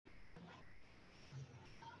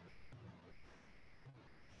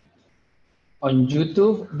on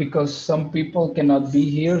YouTube because some people cannot be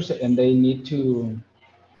here and they need to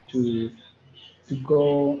to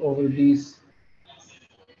go over this.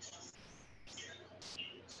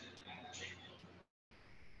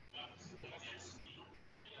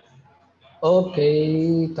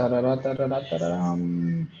 Okay, tarara, tarara,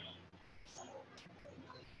 tararam.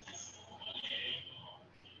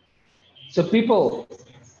 So people,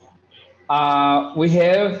 we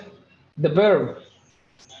have the verb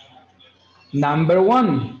number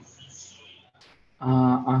one.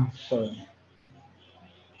 Sorry.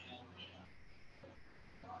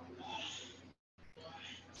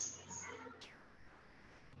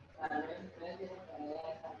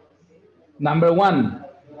 Number one,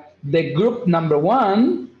 the group number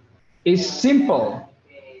one is simple.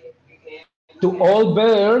 To all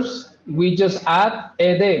verbs, we just add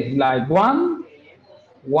ed, like one,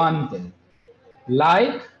 wanted,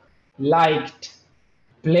 like, liked,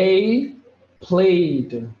 play,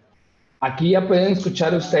 played. Aquí ya pueden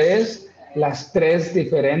escuchar ustedes las tres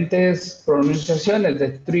diferentes pronunciaciones,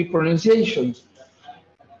 the three pronunciations.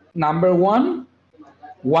 Number one,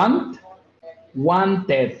 want,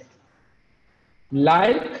 wanted,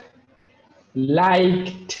 like,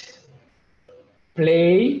 liked,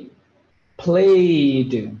 play,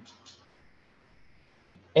 played.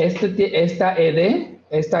 Esta ed,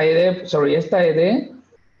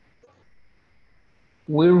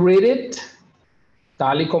 we read it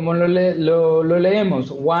tal y como lo leemos,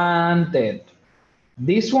 wanted.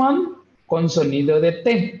 This one con sonido de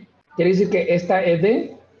T. Quiere decir que esta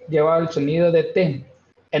ed lleva el sonido de T.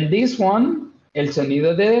 And this one, el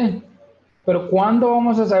sonido de D. Pero ¿cuándo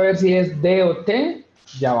vamos a saber si es D o T?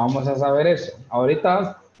 Ya vamos a saber eso.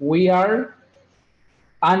 Ahorita we are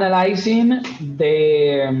analyzing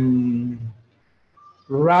the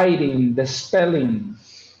writing, the spelling.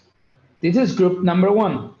 This is group number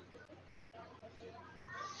one.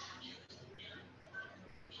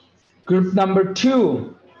 Group number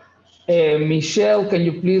two. Michelle, can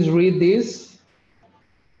you please read this?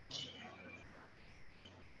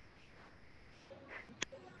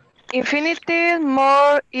 Infinitive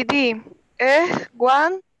more ed. Es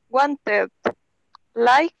one, wanted.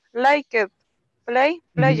 Like, liked. Play,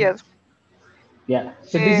 played. Yeah,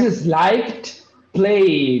 so this is liked,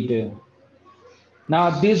 played. Now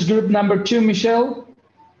this group number two, Michelle.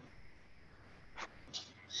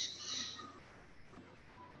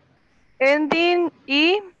 Ending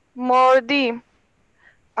e, more d.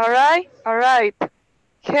 Alright, alright.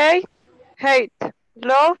 Hate, hate.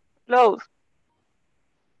 Love, love.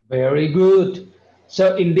 Very good.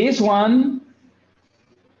 So in this one,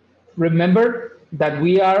 remember that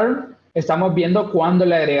estamos viendo cuando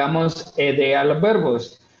le agregamos ed a los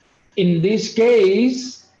verbos. In this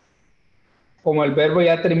case, como el verbo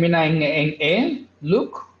ya termina en e,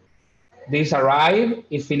 look, this arrive,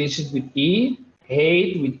 it finishes with e,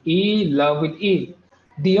 hate with e, love with e.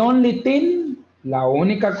 The only thing, la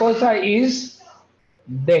única cosa is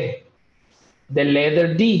the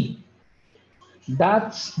letter D.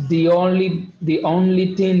 That's the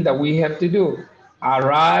only thing that we have to do.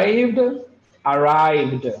 Arrived,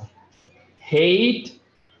 arrived. Hate,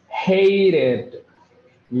 hated.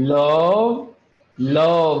 Love,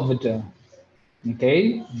 loved.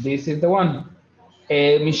 Okay, this is the one.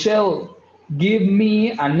 Michelle, give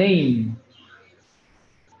me a name.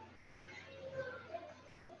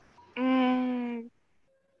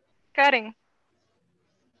 Karen.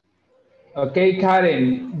 Okay,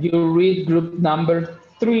 Karen, you read group number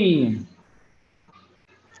three.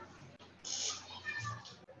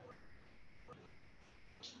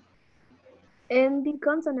 Ending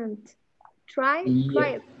consonant. Try,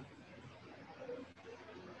 tried.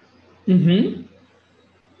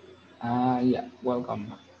 Yeah,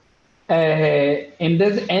 welcome. In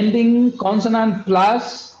this ending consonant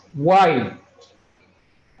plus Y.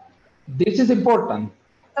 This is important.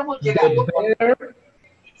 The verb.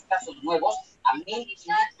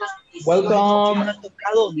 Welcome. No ha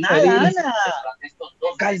tocado nada, Ana.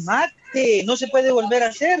 Calmate, no se puede volver a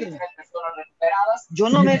hacer. Yo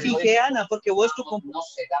no me fijé, Ana, porque vos tu no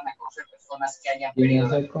se dan a conocer personas que hayan Give me a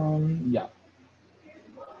perdido. second. Yeah.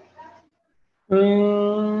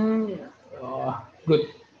 Good.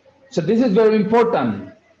 So this is very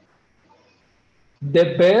important.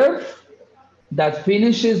 The verb that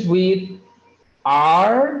finishes with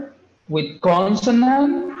R with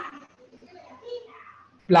consonant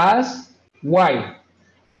plus Y.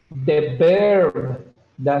 The verb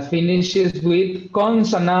that finishes with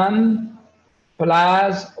consonant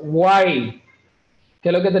plus Y. ¿Qué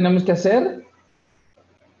es lo que tenemos que hacer?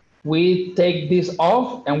 We take this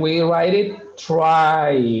off and we write it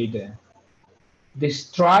tried.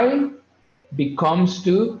 This try becomes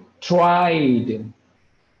to tried.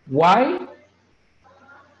 Why?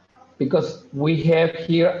 Because we have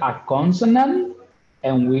here a consonant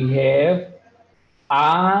and we have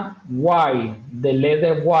a Y, the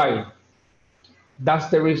letter Y. That's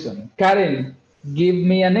the reason. Karen, give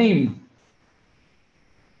me a name.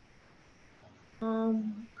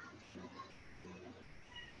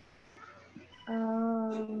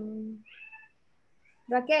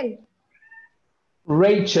 Raquel.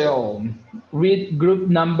 Rachel, read group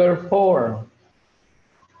number 4.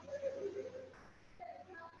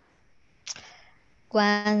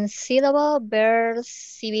 One syllable verb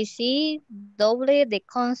CBC, double the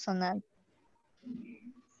consonant.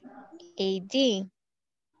 AD.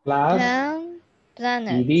 Plus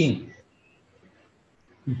Planet. ED.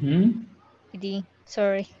 ED,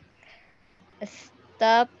 sorry.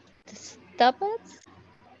 Stop.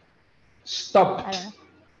 Stopped.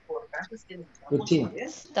 With T.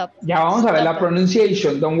 Stop. Ya vamos a ver la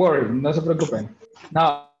pronunciation, don't worry, no se preocupen.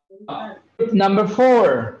 Now, group number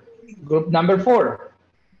 4. Group number 4.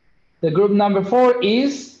 The group number 4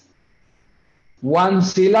 is one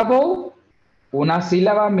syllable, una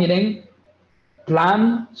sílaba, miren,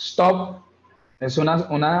 plan, stop, es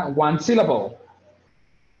una one syllable.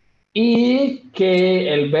 Y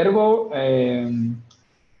que el verbo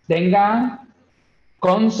tenga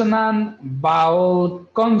consonant, vowel,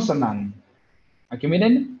 consonant. Aquí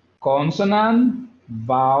miren, consonant,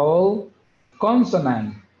 vowel,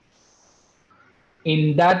 consonant.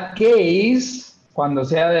 In that case, cuando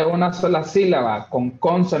sea de una sola sílaba con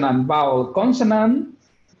consonant, vowel, consonant,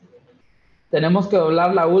 tenemos que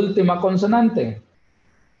doblar la última consonante.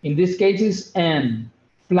 In this case is N.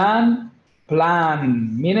 Plan,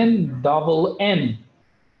 plan, meaning double N.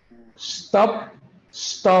 Stop,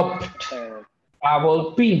 stopped.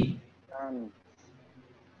 Double P.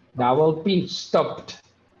 Double P, stopped.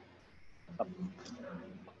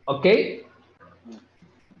 Okay?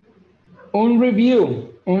 Un review.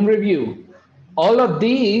 All of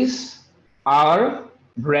these are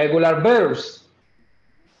regular verbs.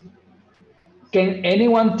 Can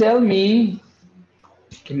anyone tell me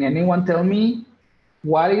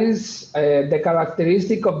what is the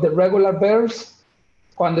characteristic of the regular verbs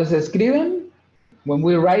cuando se escriben, when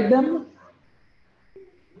we write them?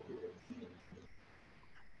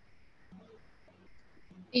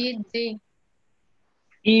 ED.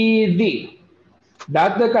 ED.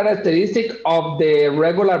 That's the characteristic of the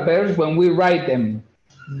regular verbs when we write them.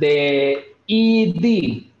 The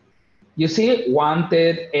ED. You see,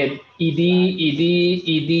 wanted, ED,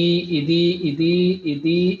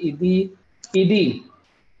 ED.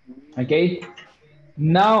 Okay.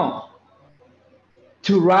 Now,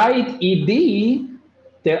 to write ED,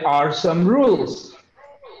 there are some rules.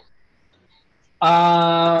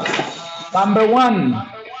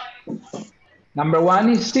 Number one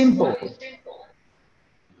is simple.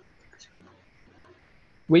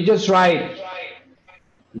 We just write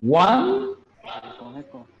one,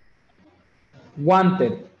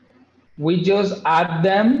 wanted. We just add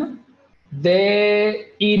them the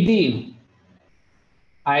ED.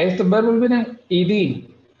 A este verbo viene ED.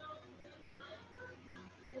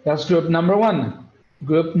 That's group number 1.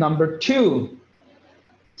 Group number 2.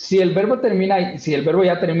 Si el verbo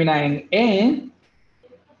ya termina en E,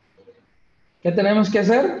 ¿qué tenemos que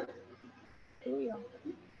hacer?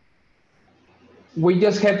 We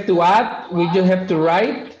just have to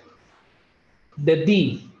write the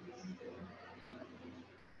D.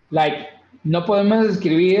 Like, no podemos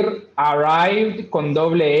escribir arrived con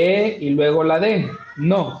doble E y luego la D.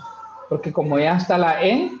 No, porque como ya está la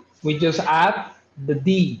E, we just add the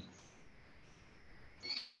D.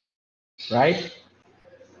 Right?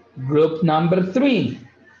 Group number 3.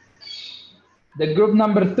 The group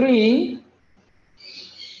number 3,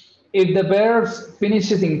 if the verb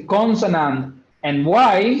finishes in consonant and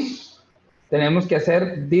Y, tenemos que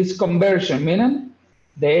hacer this conversion. Miren,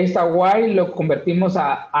 de esta Y lo convertimos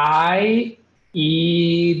a I,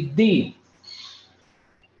 E, D.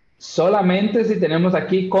 Solamente si tenemos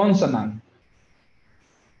aquí consonant.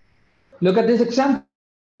 Look at this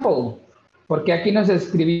example. Porque aquí nos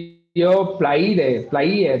escribió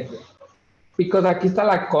played. Because aquí está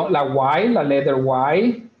la Y, la letter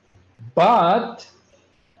Y. But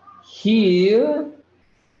here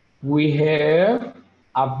we have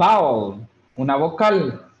a vowel, una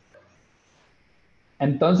vocal.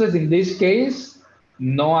 Entonces, in this case,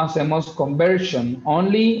 no hacemos conversion,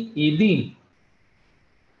 only ED.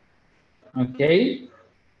 Okay?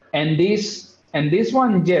 And this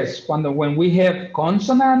one, yes, when we have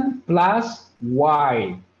consonant plus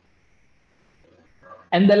Y.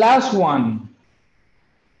 And the last one,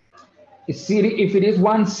 if it is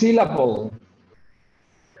one syllable,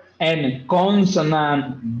 and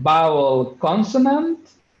consonant, vowel, consonant,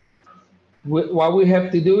 what we have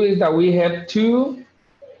to do is that we have to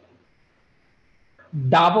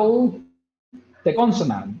double the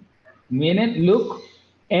consonant, meaning look,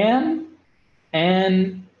 and,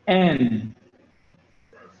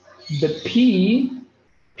 the P,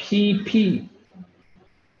 P.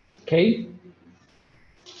 Okay?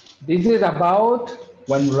 This is about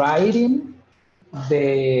when writing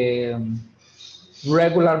the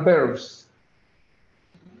regular verbs.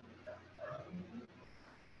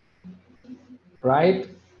 Right?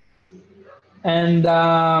 And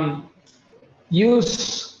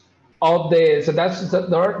use of the, so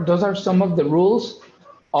those are some of the rules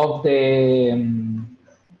of the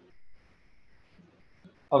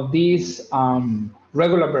of these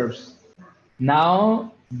regular verbs.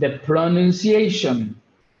 Now the pronunciation.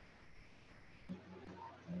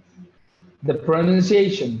 The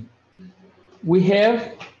pronunciation. We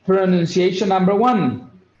have pronunciation number 1.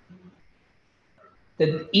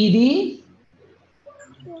 The ED,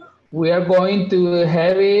 we are going to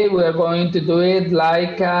have it, we are going to do it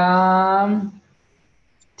like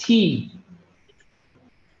T.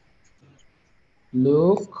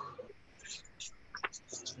 Look.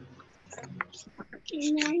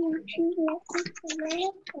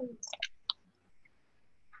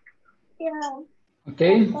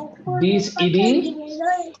 Okay, this ED,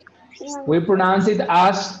 we pronounce it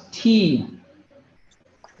as T.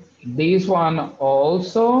 This one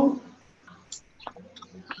also.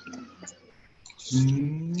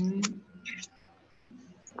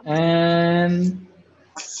 And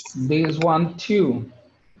this one too.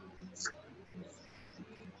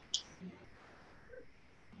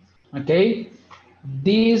 Okay,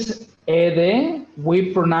 this ED,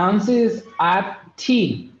 we pronounce it at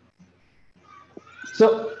T.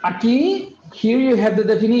 So aquí, here you have the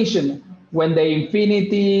definition. When the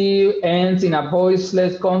infinitive ends in a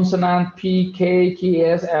voiceless consonant, P, K, K,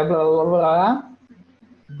 S, blah, blah, blah,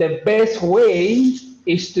 the best way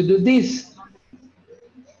is to do this.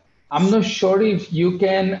 I'm not sure if you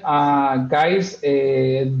can, guys,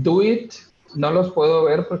 do it. No los puedo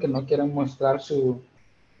ver porque no quieren mostrar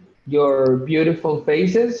your beautiful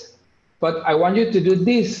faces. But I want you to do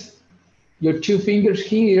this. Your 2 fingers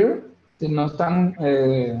here. Si no están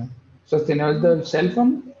sosteniendo el cell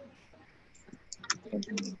phone.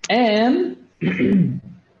 And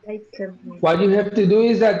what you have to do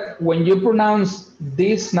is that when you pronounce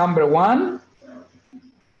this number 1,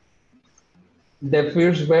 the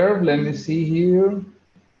first verb, let me see here.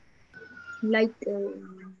 Like.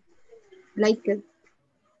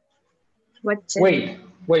 What? Wait.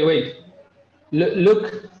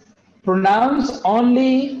 Look, pronounce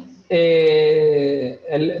only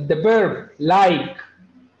the verb like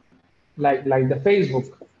the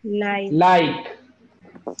Facebook. Like.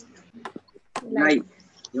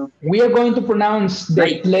 We are going to pronounce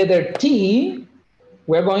the letter T.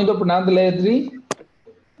 We are going to pronounce the letter T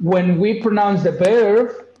when we pronounce the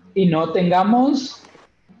verb y no tengamos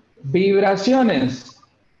vibraciones.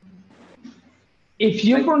 If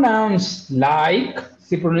you pronounce like,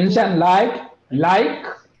 si pronuncian like,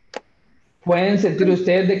 pueden sentir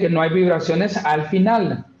ustedes de que no hay vibraciones al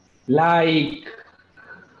final. Like.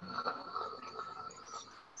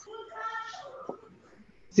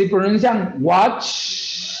 Si pronuncian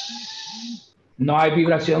watch, no hay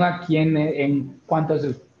vibración aquí en cuanto a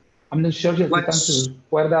sus, I'm not sure si están sus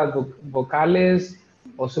cuerdas vocales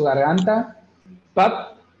o su garganta,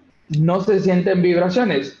 but no se sienten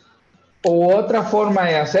vibraciones. O otra forma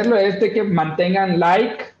de hacerlo es de que mantengan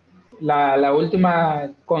like, la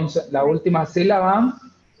última sílaba,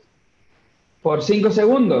 por 5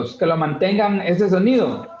 segundos, que lo mantengan ese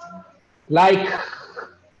sonido. Like.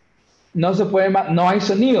 No se puede, no hay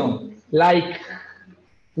sonido. Like,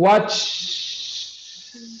 watch,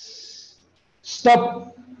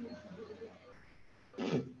 stop.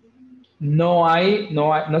 No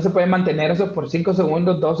se puede mantener eso por 5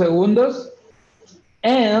 segundos, 2 segundos.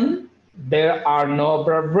 And there are no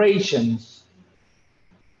vibrations.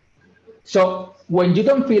 So when you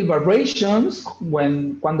don't feel vibrations,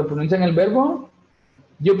 cuando pronuncian el verbo,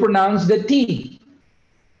 you pronounce the T.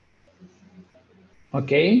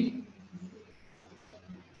 Okay.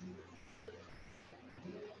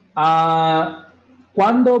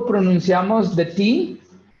 Cuando pronunciamos the T,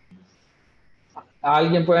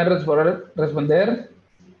 ¿alguien puede responder?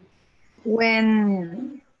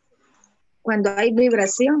 Cuando hay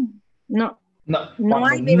vibración. No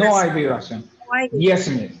hay vibración. Yes,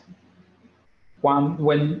 miss.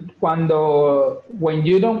 Cuando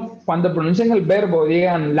pronuncian el verbo,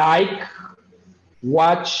 digan like,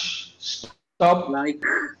 watch, stop, Like.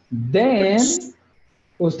 then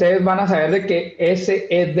ustedes van a saber de que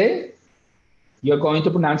SED, you're going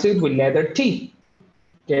to pronounce it with letter T,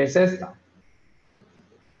 que es esta.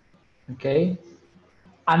 Okay.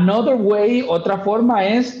 Another way, otra forma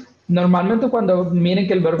es, normalmente cuando miren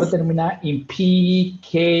que el verbo termina en P,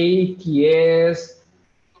 K, KS,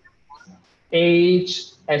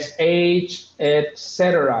 H, SH,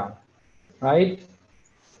 etc. Right?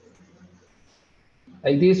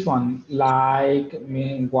 Like this one, like,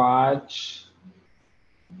 mean, watch,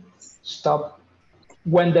 stop.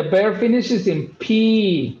 When the verb finishes in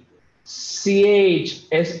P, CH,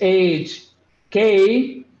 SH,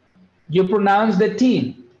 K, you pronounce the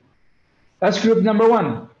T. That's group number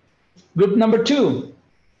one. Group number two.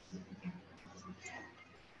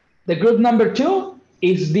 The group number two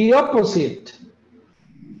is the opposite.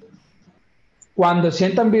 Cuando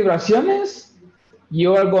sientan vibraciones,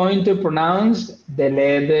 you are going to pronounce the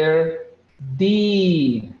letter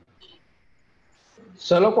D.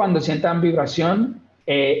 Solo cuando sientan vibración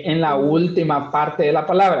en la última parte de la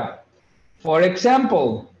palabra. For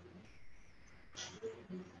example,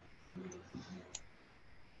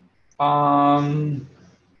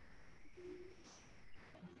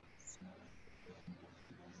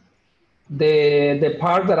 the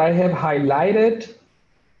part that I have highlighted,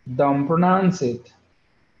 don't pronounce it.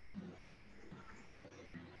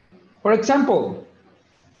 For example,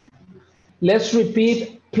 let's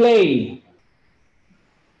repeat play.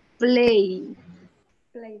 Play.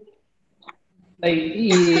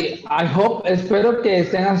 Y I hope, espero que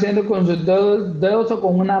estén haciendo con sus dedos o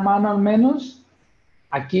con una mano al menos,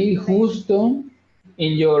 aquí justo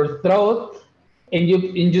in your throat, and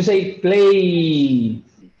you say play.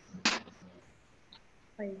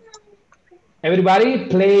 Everybody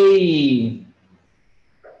play.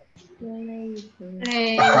 Play.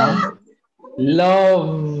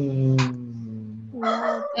 Love.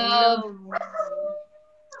 Love.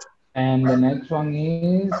 And the next one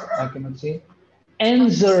is, I cannot see.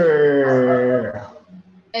 Answer.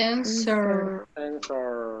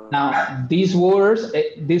 Now, these words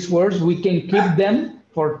we can keep them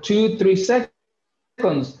for 2-3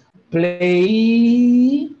 seconds.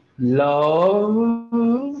 Play,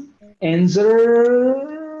 love, answer.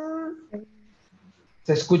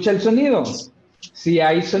 ¿Se escucha el sonido? Sí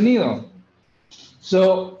hay sonido.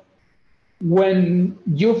 So, when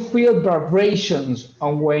you feel vibrations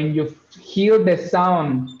or when you hear the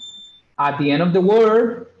sound at the end of the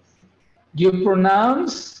word, you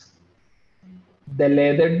pronounce the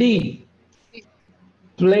letter D.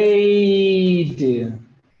 Played,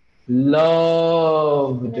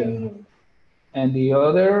 loved, and the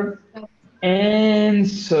other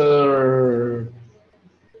answered.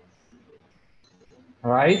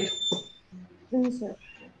 Right?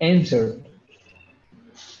 Answered.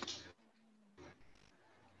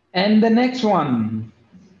 And the next one,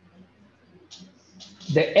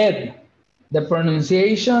 the ed, the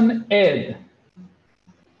pronunciation ed.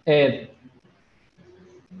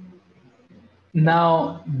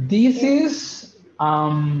 Now, this is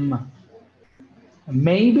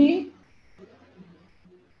maybe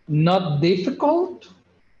not difficult,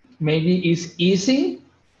 maybe it's easy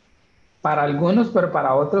para algunos, pero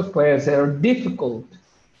para otros puede ser difficult.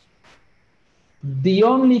 The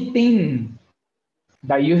only thing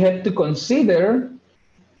that you have to consider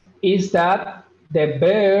is that the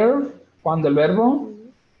verb, cuando el verbo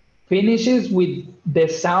finishes with the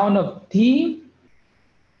sound of T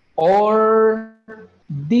or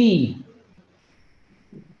D.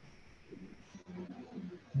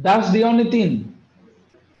 That's the only thing.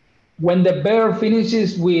 When the verb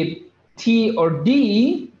finishes with T or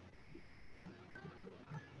D,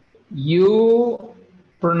 you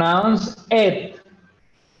pronounce it.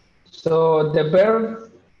 So the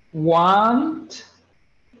verb want,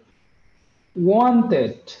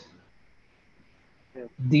 wanted,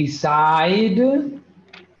 decide,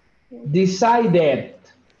 decided,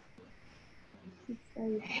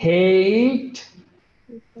 hate,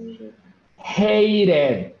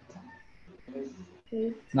 hated.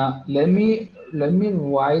 Now let me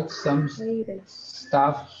write some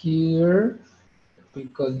stuff here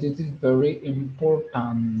because this is very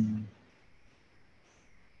important.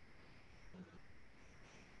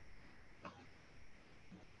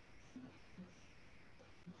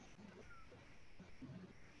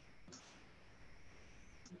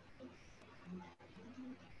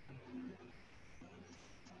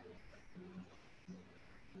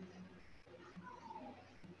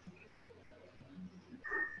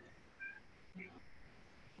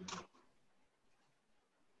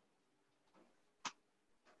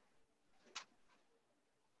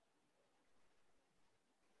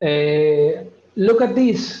 Look at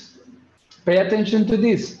this. Pay attention to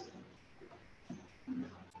this.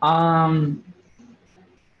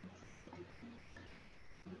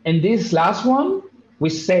 In this last one, we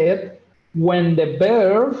said when the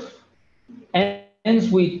verb ends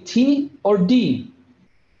with T or D,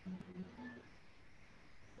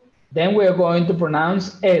 then we are going to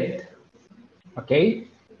pronounce ed. Okay?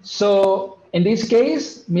 So in this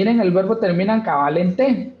case, miren, el verbo termina en cabal en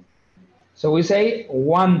T. So we say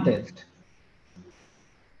wanted.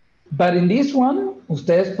 But in this one,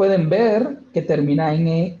 ustedes pueden ver que termina en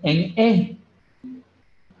E.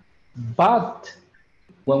 But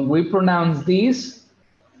when we pronounce this,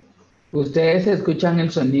 ustedes escuchan el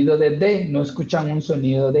sonido de D, no escuchan un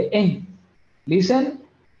sonido de E. Listen,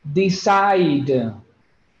 decide.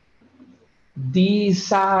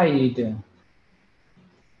 Decide.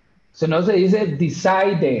 So no se dice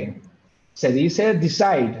decide, se dice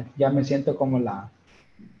decide. Ya me siento como la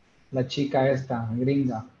chica esta,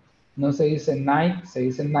 gringa. No se dice Nike, se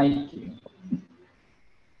dice Nike.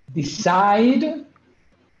 Decide,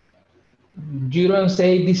 you don't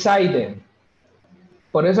say decided.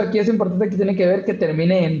 Por eso aquí es importante que tiene que ver que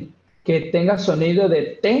termine en, que tenga sonido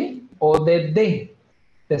de T o de D.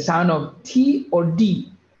 The sound of T or D.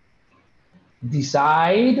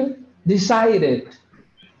 Decide, decided.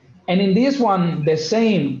 And in this one, the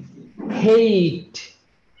same. Hate,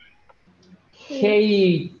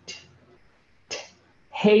 hate,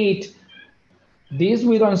 hate. This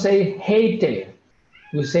we don't say hated.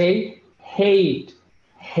 We say hate,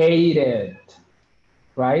 hated,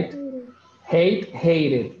 right? Hate,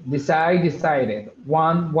 hated. Decide, decided.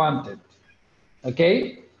 Want, wanted.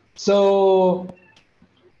 Okay? So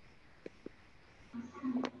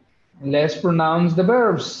let's pronounce the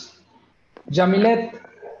verbs. Jamilet,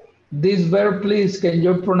 this verb, please, can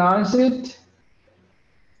you pronounce it?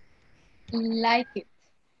 Like it.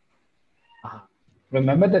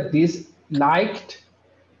 Remember that this liked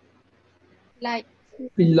Like.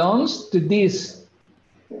 belongs to this.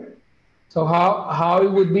 So how it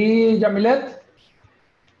would be, Jamilet?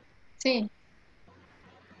 Sí.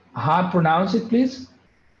 Pronounce it, please.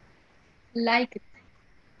 Like it.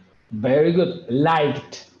 Very good.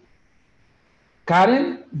 Liked.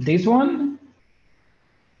 Karen, this one?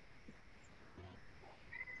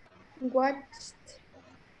 Watched.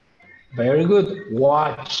 Very good.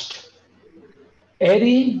 Watched.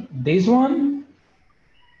 Eddie, this one?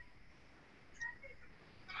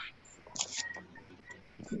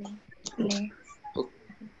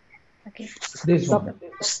 Okay. This one.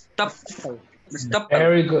 Stop. Stop.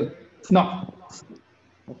 Very good. No.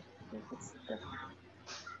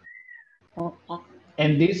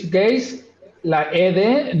 In this case, la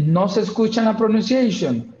ed no se escucha en la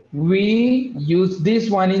pronunciation. We use this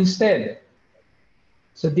one instead.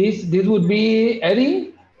 So this would be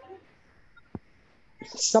Eddie.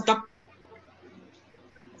 Stop.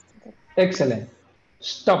 Excellent.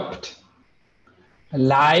 Stopped.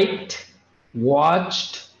 Liked,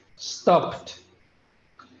 watched, stopped.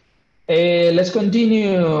 Let's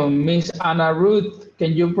continue. Miss Anna Ruth,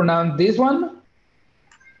 can you pronounce this one?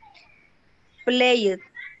 Played.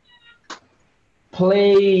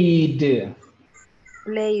 Played.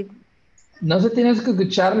 Played. No se tiene que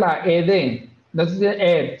escuchar la ed. No se tiene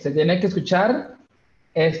ed. Se tiene que escuchar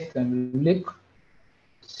este. Look.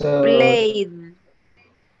 So, Played.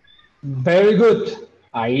 very good.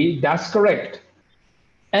 Ahí, that's correct.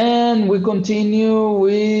 And we continue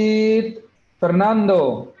with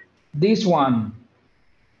Fernando. This one.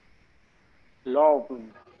 Love.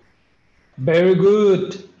 Very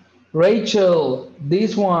good. Rachel,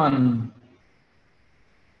 this one.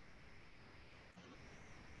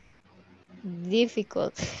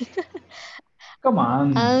 Difficult. Come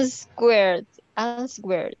on. Unsquared.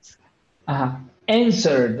 Unsquared.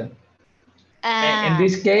 Answered. In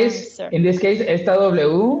this case, answer. esta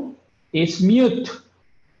W is mute.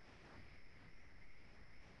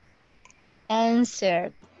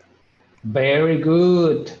 Answered. Very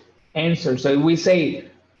good. Answer. So we say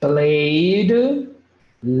played,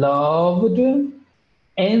 loved,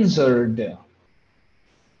 answered.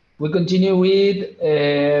 We continue with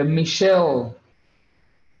Michelle.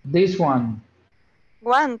 This one.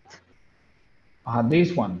 Want.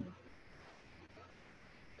 This one.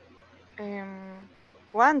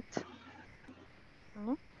 Want.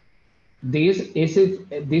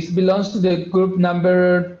 This belongs to the group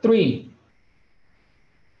number 3.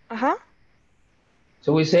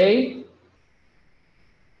 So we say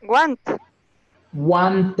Want.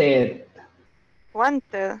 wanted.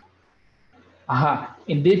 Wanted.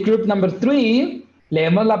 In this group number 3,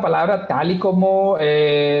 leemos la palabra tal y como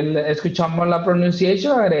escuchamos la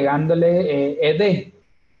pronunciación, agregándole ed.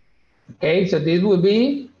 Okay, so this will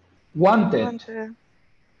be Wanted. Wanted.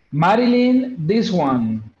 Marilyn, this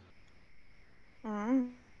one. Mm.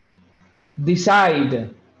 Decide.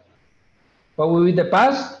 What will be the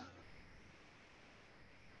past?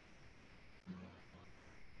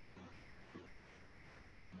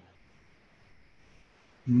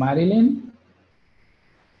 Marilyn?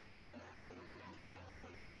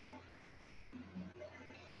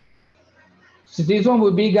 So this one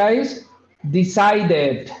would be, guys,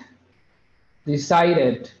 decided.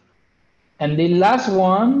 Decided. And the last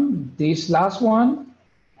one, this last one,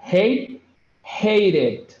 hate,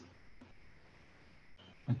 hated.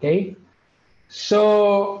 Okay?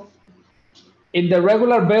 So in the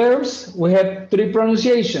regular verbs, we have three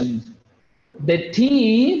pronunciations. The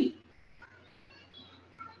T,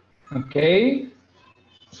 okay?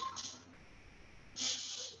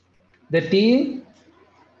 The T,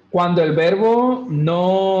 cuando el verbo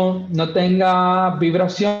no tenga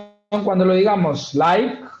vibración, cuando lo digamos,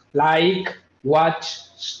 like, watch,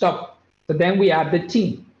 stop. So then we add the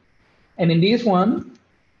T. And in this one,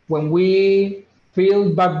 when we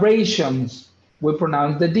feel vibrations, we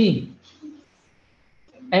pronounce the D.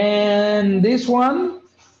 And this one,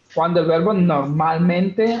 cuando el verbo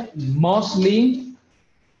normalmente, mostly,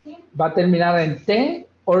 va a terminar en T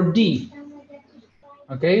or D.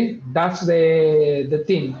 Okay, that's the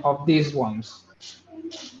theme of these ones.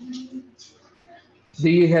 Do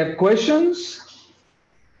you have questions?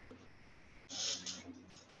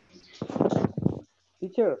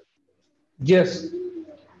 Teacher. Yes.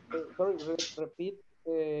 Sorry, repeat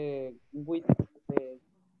with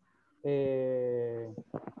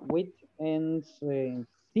ends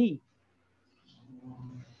C.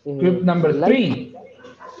 Group number like, 3.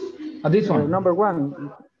 This one. Number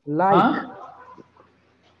 1. Like. Huh?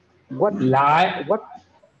 What? Like. What?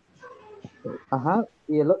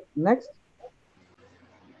 Next.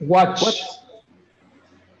 Watch. What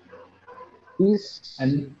is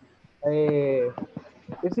And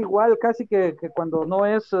es igual casi que cuando no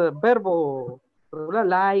es verbo regular,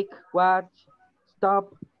 like, watch,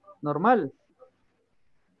 stop, normal.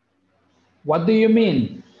 What do you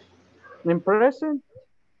mean? In present,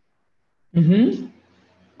 Mm-hmm.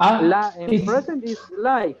 in present is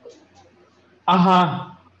like.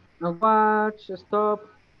 Watch, stop.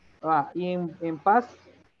 In past,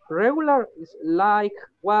 regular is like,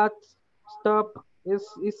 watch, stop, is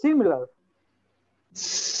similar.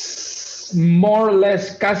 More or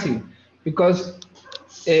less, casi, because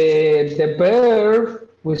the verb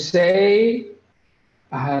we say,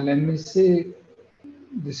 let me see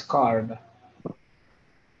this card.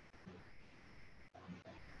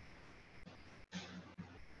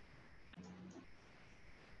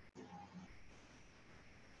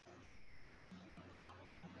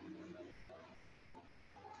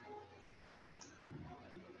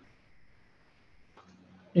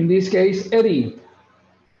 In this case, Eddie.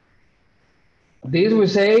 This we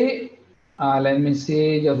say, let me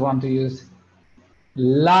see, just want to use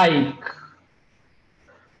like.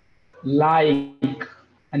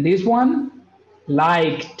 And this one,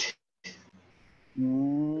 liked.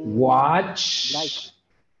 Watch. Like.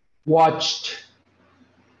 Watched.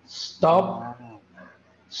 Stop.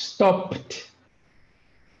 Stopped.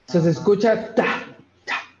 So se escucha ta,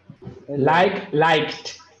 ta. Like,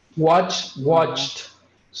 liked. Watch, watched.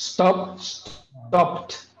 Stop,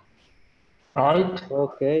 stopped. Right?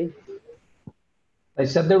 Okay. I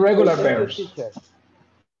said the regular verbs.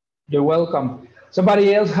 You're welcome.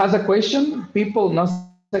 Somebody else has a question? People, no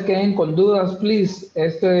se queden con dudas, please.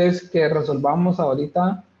 Esto es que resolvamos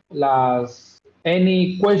ahorita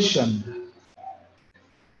any question.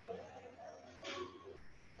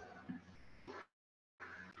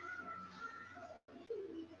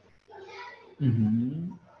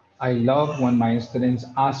 I love when my students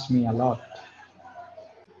ask me a lot.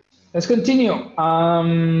 Let's continue.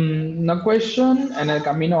 No question. En el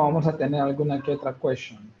camino vamos a tener alguna que otra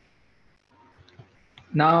question.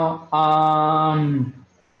 Now,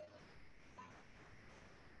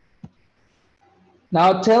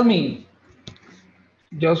 now tell me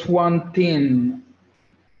just one thing.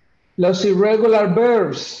 Los irregular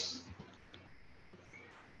verbs.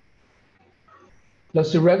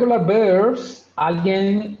 Los irregular verbs,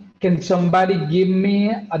 can somebody give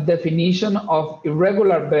me a definition of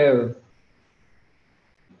irregular verb?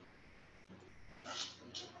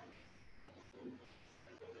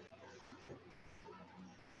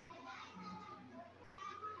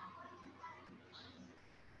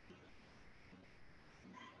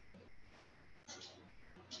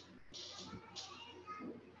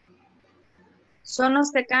 Son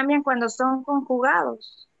los que cambian cuando son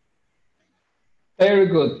conjugados. Very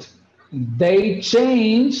good. They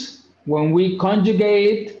change when we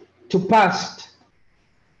conjugate to past.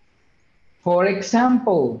 For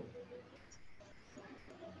example,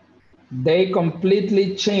 they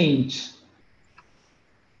completely change.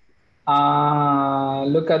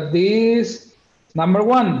 Look at this. Number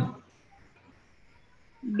 1.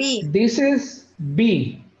 B. This is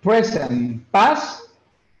B, present. Past,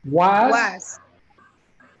 was.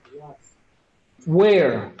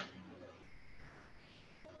 Where.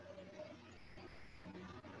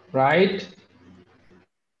 Right?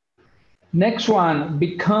 Next one,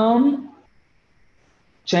 become,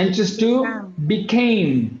 changes to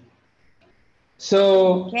became.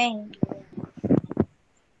 So,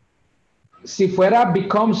 si fuera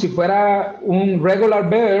become, si fuera un regular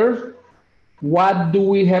verb, what do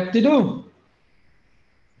we have to do?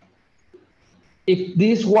 If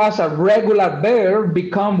this was a regular verb,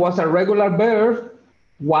 become was a regular verb,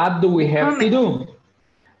 what do we have to do?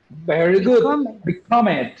 Very good, become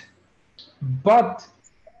it. But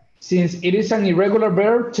since it is an irregular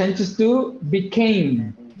verb, changes to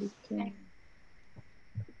became.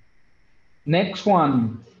 Next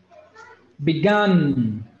one,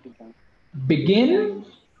 began. Begin,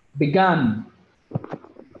 began.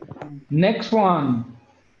 Next one,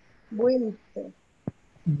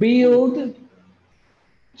 build,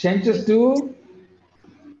 changes to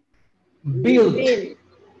build.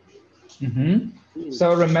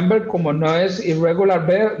 So remember, como no es irregular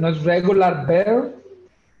verb, no es regular verb,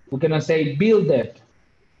 we cannot say build it.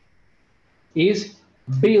 Is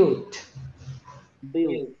built.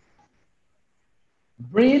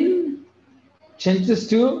 Bring changes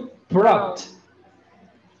to brought.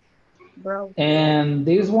 And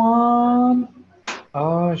this one,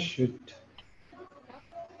 oh shoot.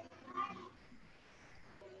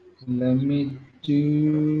 Let me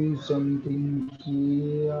do something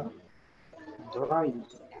here.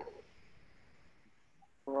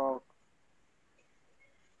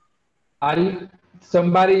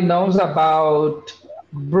 Somebody knows about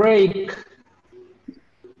break.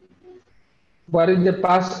 What is the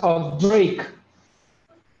past of break?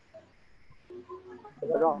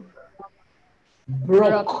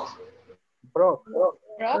 Broke.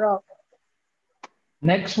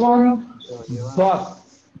 Next one, but.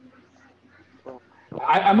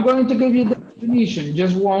 I'm going to give you the definition,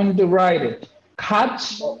 just want to write it.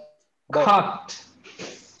 Catch, cut.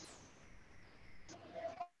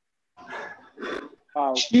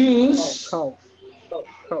 Choose,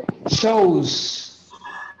 chose.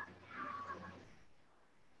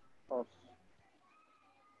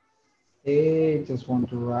 Okay, just want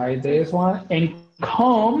to write this one. And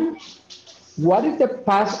come, what is the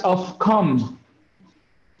past of come?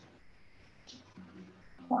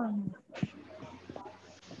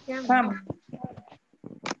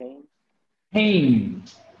 Came.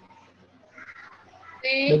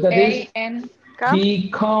 Look at this.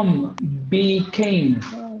 Become, became.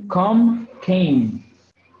 Come, came.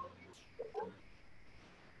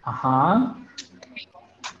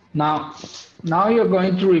 Now you're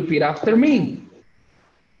going to repeat after me.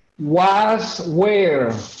 Was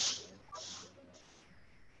where.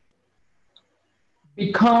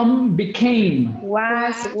 Become, became.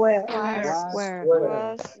 Was where.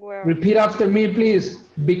 Repeat after me, please.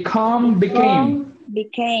 Become, became.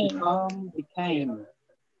 Become, became.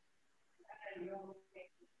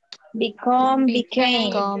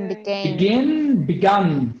 Begin,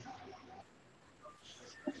 began.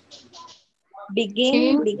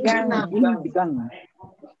 Began.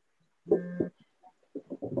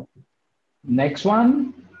 Next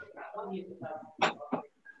one.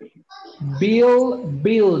 Build,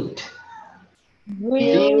 built.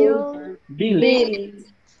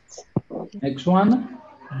 Next one.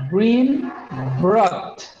 Bring,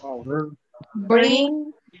 brought.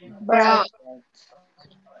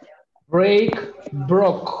 Break,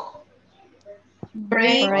 broke.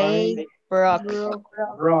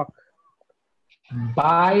 Broke.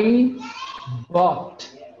 Buy, bought.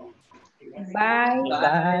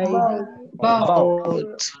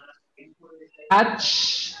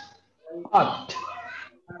 Catch, caught.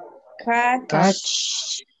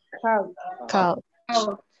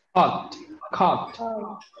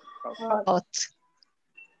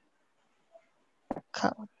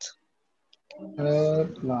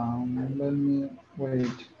 Let me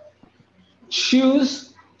wait.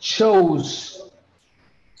 Choose, chose.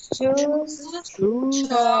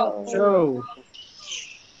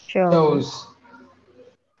 Chose.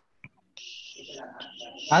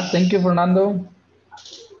 Thank you, Fernando.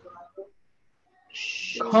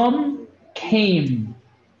 Come, came.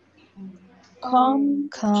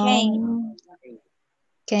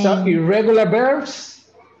 So irregular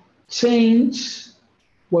verbs change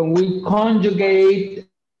when we conjugate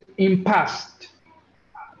in past.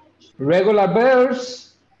 Regular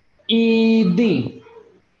verbs, ed.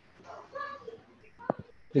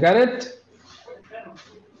 You got it?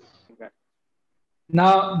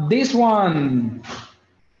 Now this one.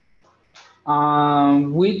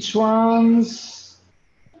 Which ones?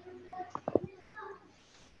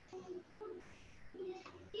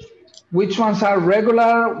 Which ones are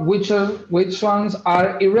regular? Which ones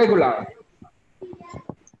are irregular?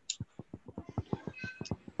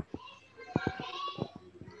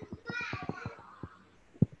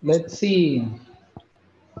 Let's see.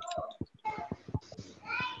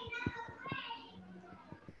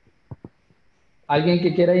 ¿Alguien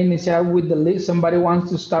que quiera iniciar with the list? Somebody wants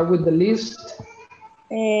to start with the list?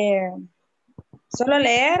 ¿Solo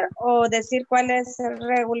leer o decir cuál es el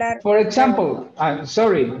regular? For example,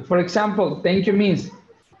 for example, thank you, Miss.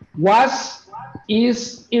 Was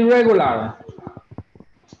is irregular.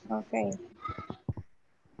 Okay.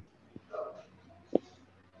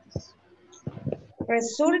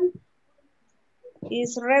 Result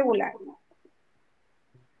is regular.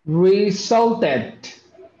 Resulted.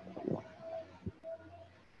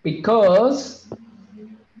 Because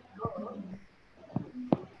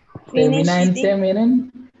termina en T,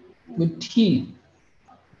 miren, with T.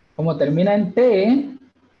 Como termina en T,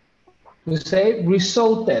 we say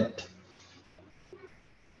resulted.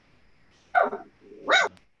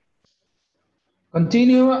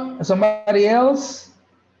 Continue, somebody else.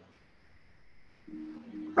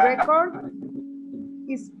 Record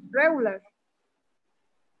is regular.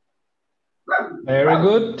 Very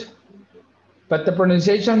good. But the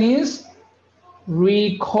pronunciation is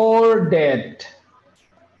recorded.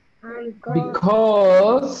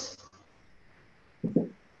 Because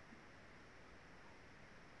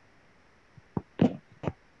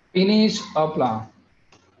finish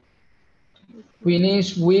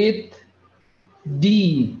with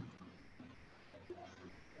D.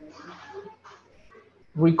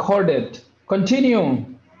 Recorded. Continue.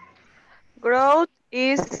 Growth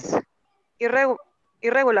is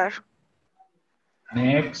irregular.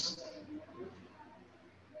 Next.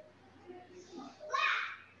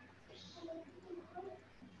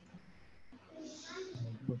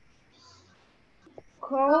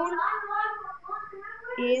 Cold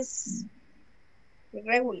is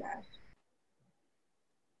irregular.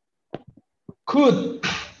 Could.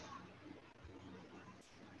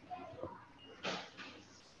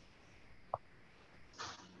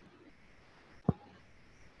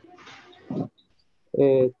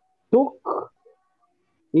 Took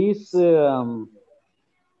is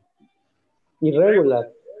irregular.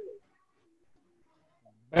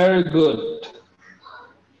 Very good.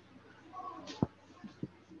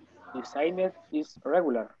 Designated is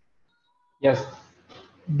regular. Yes.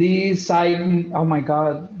 Oh my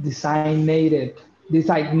God, designated.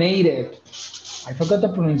 I forgot the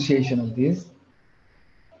pronunciation of this.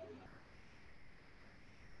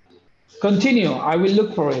 Continue, I will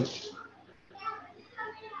look for it.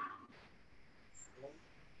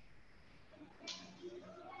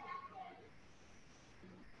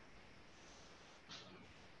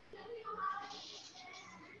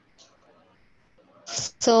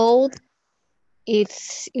 So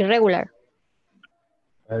it's irregular.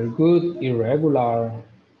 Very good, irregular.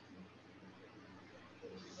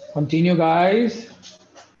 Continue, guys.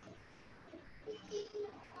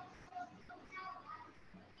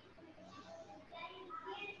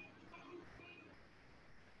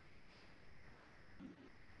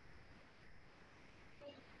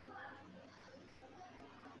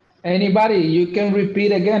 Anybody, you can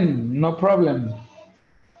repeat again, no problem.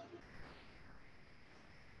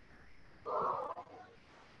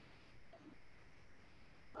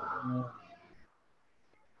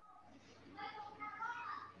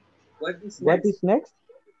 What is next?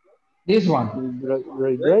 This one.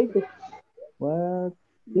 Graduated. What?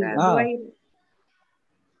 Graduated.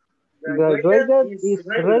 Graduated is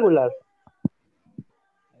regular.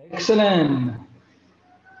 Excellent.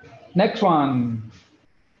 Next one.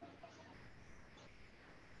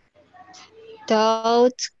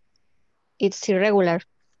 Thought it's irregular.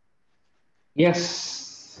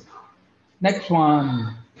 Yes. Next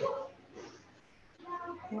one.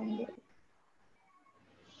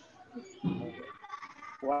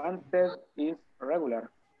 Wanted is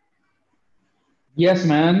regular. Yes,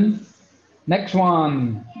 man. Next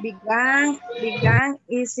one. Began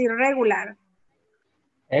is irregular.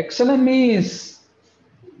 Excellent, Miss.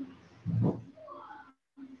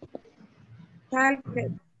 Talked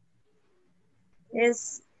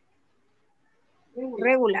is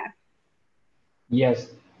regular. Yes.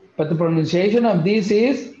 But the pronunciation of this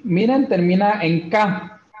is, miren, termina en K.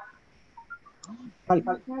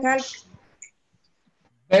 Talk.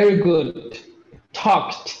 Very good.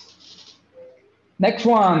 Talked. Next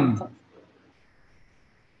one.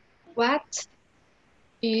 What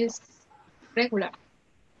is regular?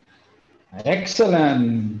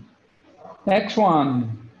 Excellent. Next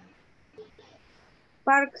one.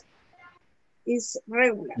 Park is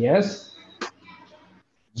regular. Yes.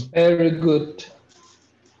 Very good.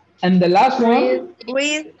 And the last one.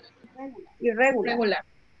 Read irregular. Regular.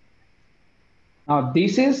 Now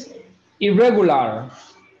this is irregular,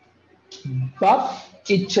 but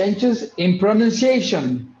it changes in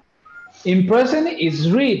pronunciation. In present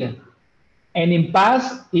is read, and in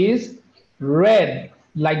past is red,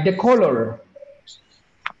 like the color,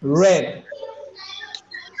 red.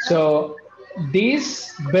 So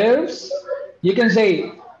these verbs, you can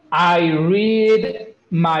say, I read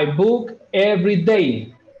my book every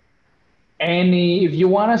day. And if you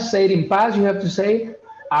want to say it in past, you have to say,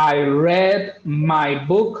 I read my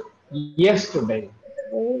book yesterday.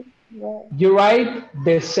 You write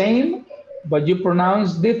the same, but you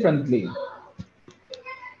pronounce differently.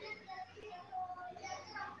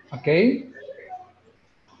 Okay?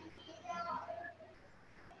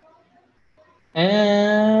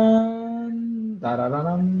 And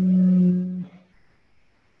da-da-da-dum.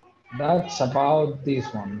 That's about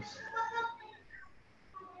these ones.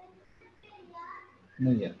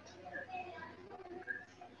 Not yet.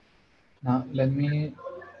 Now let me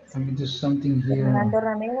do something here. Fernando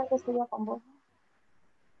Ramírez, que estudia con vos.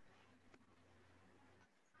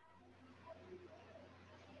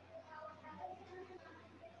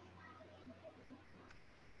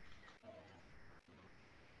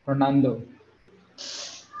 Fernando.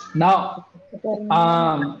 Now,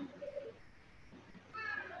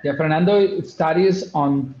 yeah, Fernando studies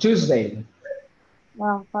on Tuesday.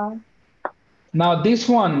 Now this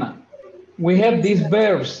one, we have these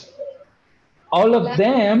verbs. All of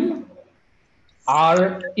them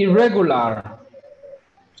are irregular.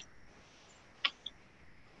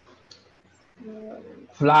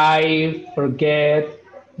 Fly, forget,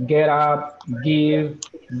 get up, give,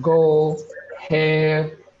 go,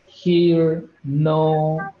 have, hear,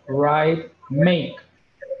 know, write, make.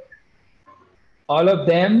 All of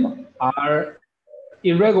them are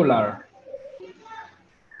irregular.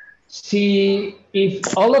 See,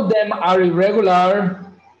 if all of them are irregular,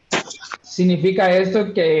 significa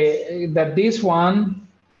esto que that this one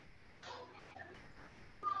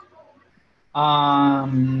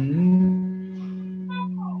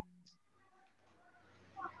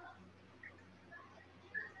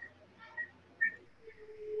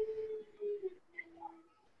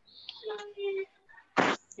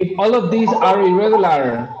if all of these are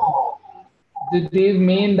irregular, does this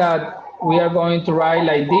mean that we are going to write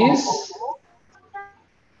like this?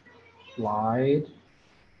 Slide.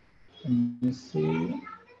 Let me see.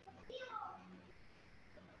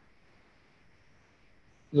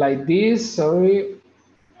 Like this, sorry.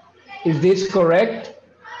 Is this correct?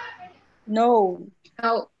 No.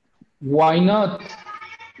 No. Why not?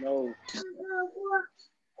 No.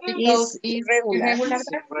 Because it's irregular.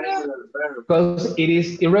 Because it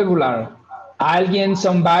is irregular. Alguien,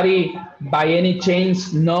 somebody, by any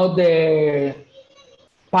chance, know the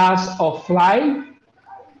past of fly?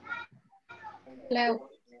 Flow.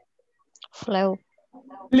 Flow.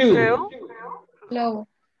 Flew. Flow.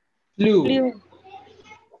 Flew.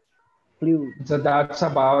 Flew. So that's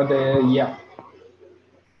about the, yeah,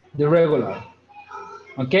 the regular.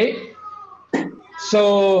 Okay?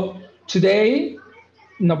 So today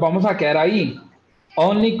nos vamos a quedar ahí.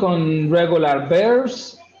 Only con regular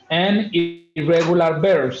verbs and irregular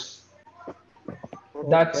verbs.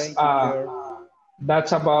 That's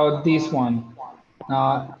about this one.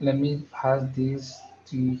 Now let me pass this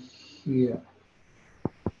to here.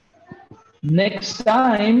 Next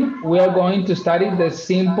time we are going to study the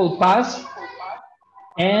simple past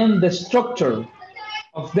and the structure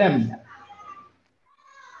of them.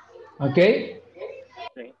 Okay?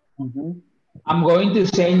 Mm-hmm. I'm going to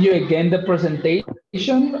send you again the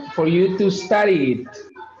presentation for you to study it.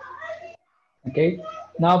 Okay?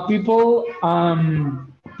 Now people,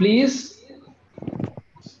 please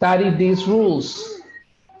study these rules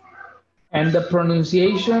and the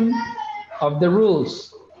pronunciation of the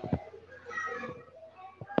rules.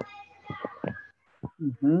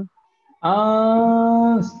 Mm-hmm.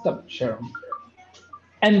 Stop sharing.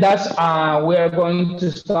 And that's, we are going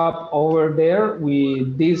to stop over there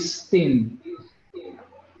with this thing.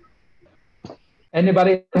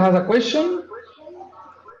 Anybody has a question?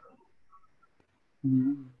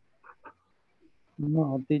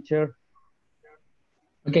 No, teacher.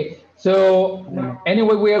 Okay, so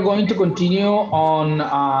anyway, we are going to continue on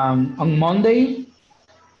Monday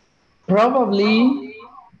Probably,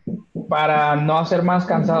 para no hacer más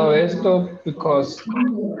cansado esto, because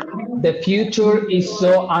the future is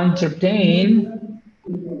so uncertain,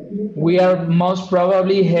 we are most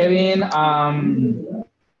probably having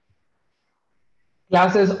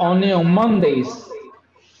classes only on Mondays.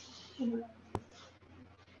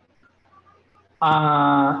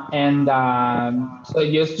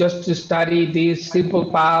 So just to study this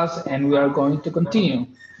simple past, and we are going to continue.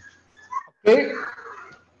 Okay.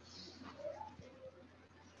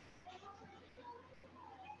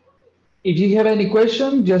 If you have any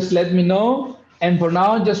question, just let me know. And for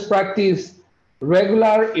now, just practice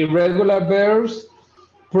regular, irregular verbs,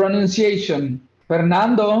 pronunciation.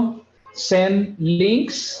 Fernando, send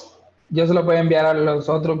links. Yo se lo voy a enviar a los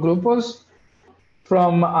otros grupos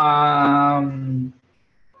from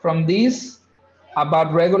this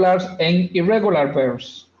about regulars and irregular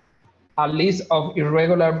verbs. A list of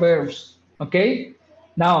irregular verbs. Okay.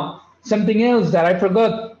 Now, something else that I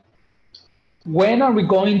forgot. When are we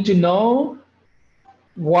going to know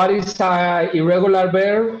what is an irregular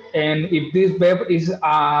verb and if this verb is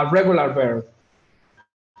a regular verb?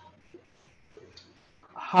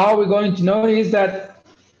 How we're going to know is that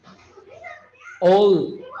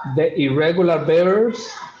all the irregular verbs,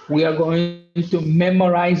 we are going to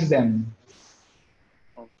memorize them.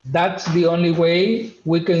 That's the only way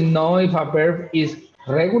we can know if a verb is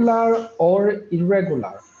regular or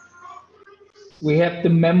irregular. We have to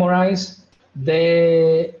memorize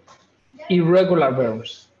the irregular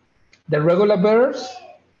verbs. The regular verbs,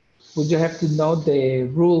 we just have to know the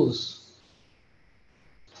rules.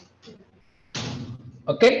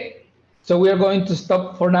 Okay, so we are going to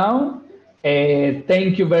stop for now.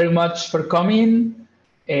 Thank you very much for coming.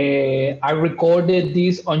 I recorded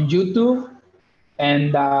this on YouTube,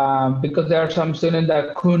 and because there are some students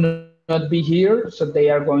that could not be here, so they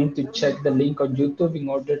are going to check the link on YouTube in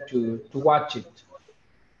order to watch it.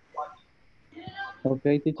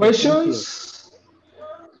 Okay, teacher. Questions?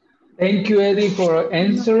 Thank you, Eddie, for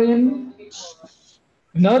answering.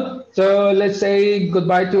 Not, so let's say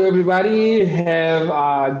goodbye to everybody. Have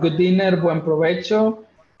a good dinner, buen provecho,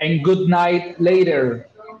 and good night later.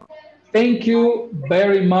 Thank you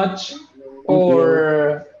very much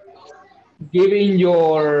for giving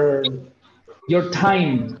your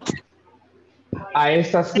time a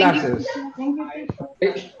estas clases.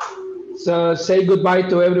 So say goodbye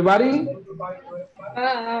to everybody.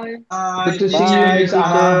 Bye. Good to see Bye, you, Miss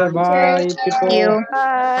teacher. Bye, Thank people. you.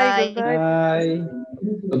 Bye. Bye. Bye.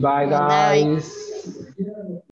 Goodbye, Good night. guys.